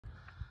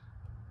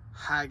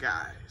Hi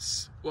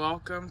guys,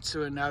 welcome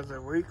to another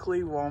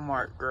weekly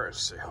Walmart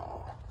grocery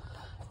haul.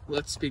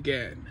 Let's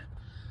begin.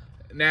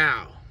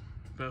 Now,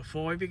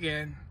 before we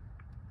begin,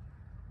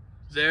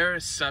 there are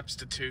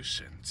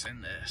substitutions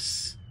in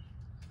this.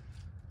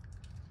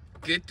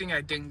 Good thing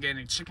I didn't get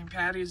any chicken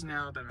patties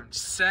now that I'm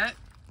set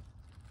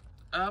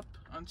up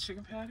on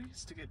chicken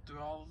patties to get through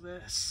all of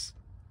this.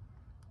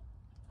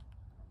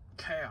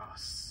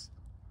 Chaos.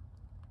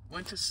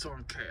 Winter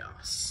storm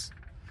chaos.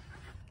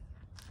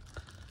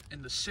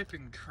 And the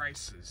shipping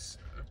crisis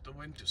of the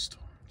winter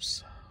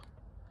storms.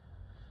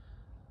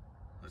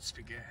 Let's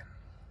begin.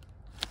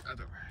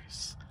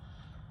 Otherwise,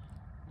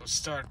 we'll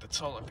start at the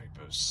toilet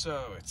paper.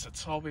 So it's a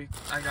toilet.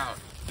 I got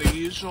the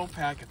usual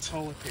pack of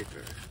toilet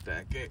paper that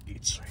I get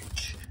each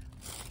week.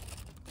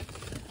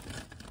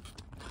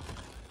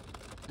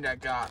 And I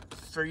got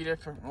 3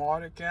 different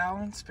water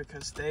gallons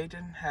because they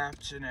didn't have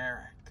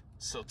generic.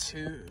 So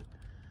 2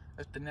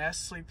 of the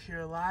Nestle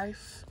Pure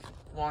Life,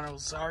 1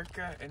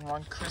 Ozarka, and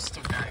 1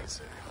 Crystal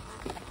Geyser.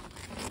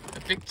 A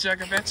big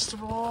jug of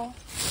vegetable oil,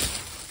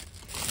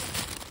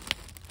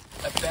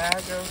 a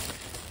bag of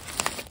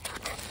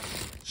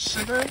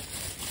sugar,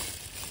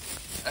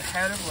 a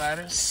head of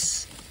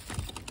lettuce,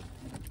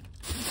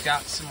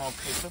 got some more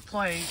paper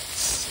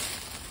plates,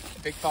 a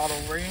big bottle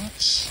of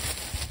ranch,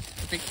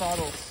 a big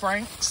bottle of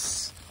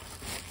Frank's,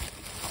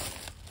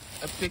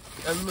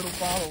 a little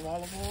bottle of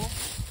olive oil,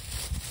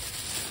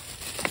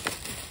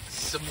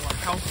 some more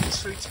healthy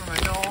treats for my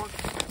dog,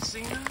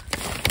 Xena.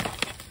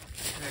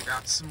 And I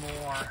got some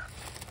more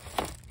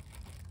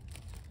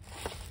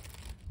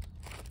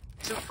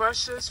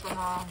toothbrushes for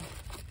Mom,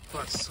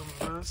 but some of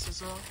those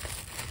as well.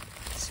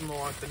 Some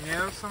more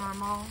banana for my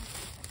mom.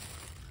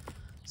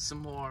 Some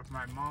more of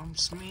my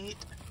mom's meat,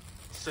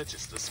 such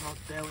as the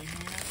smoked belly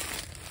here.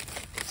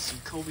 Some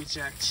Kobe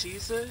Jack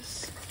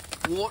cheeses.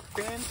 Wart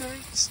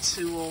Band-Aids,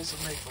 2 rolls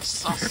of maple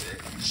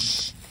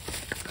sausage.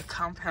 A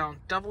Compound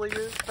W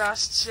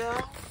Fast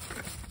Chill,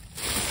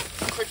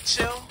 Quick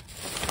Chill,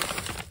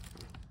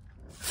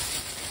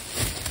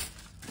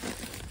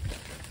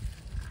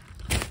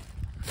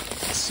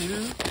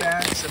 two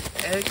bags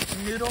of egg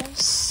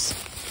noodles,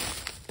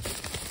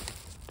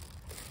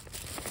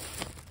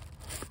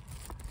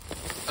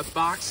 a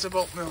box of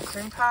oatmeal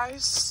cream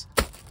pies,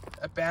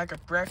 a bag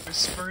of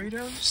breakfast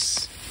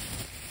burritos,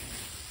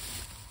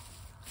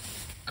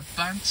 a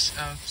bunch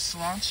of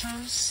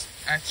cilantros,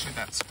 actually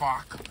that's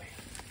broccoli.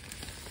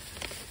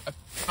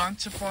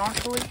 Bunch of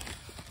broccoli,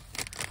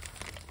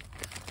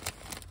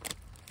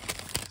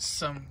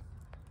 some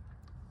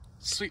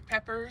sweet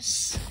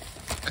peppers,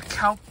 a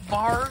kelp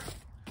bar,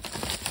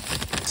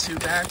 2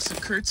 bags of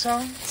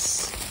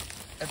croutons,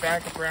 a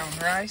bag of brown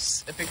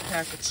rice, a big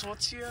pack of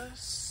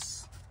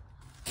tortillas.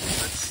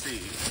 Let's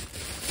see.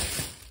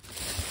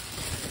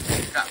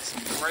 Got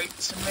some grape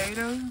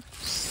tomatoes,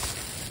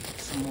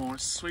 some more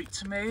sweet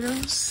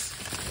tomatoes,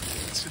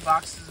 2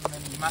 boxes of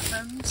mini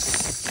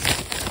muffins,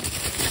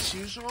 as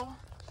usual.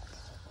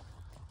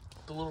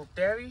 The Little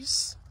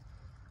Dairies,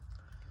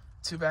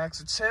 2 bags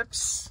of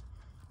chips,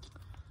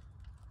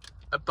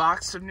 a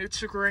box of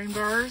Nutri-Grain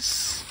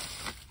bars,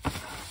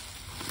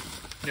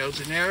 no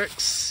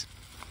generics,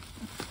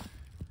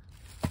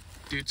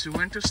 due to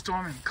winter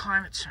storm and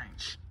climate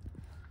change,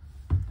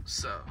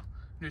 so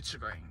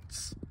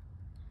Nutri-Grains.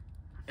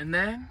 And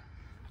then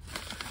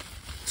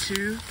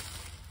 2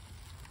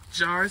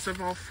 jars of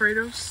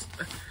Alfredos,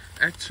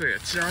 actually a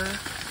jar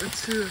or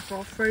 2 of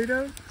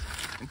Alfredo,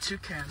 and 2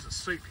 cans of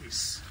sweet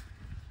peas.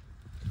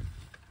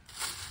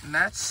 And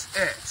that's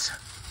it.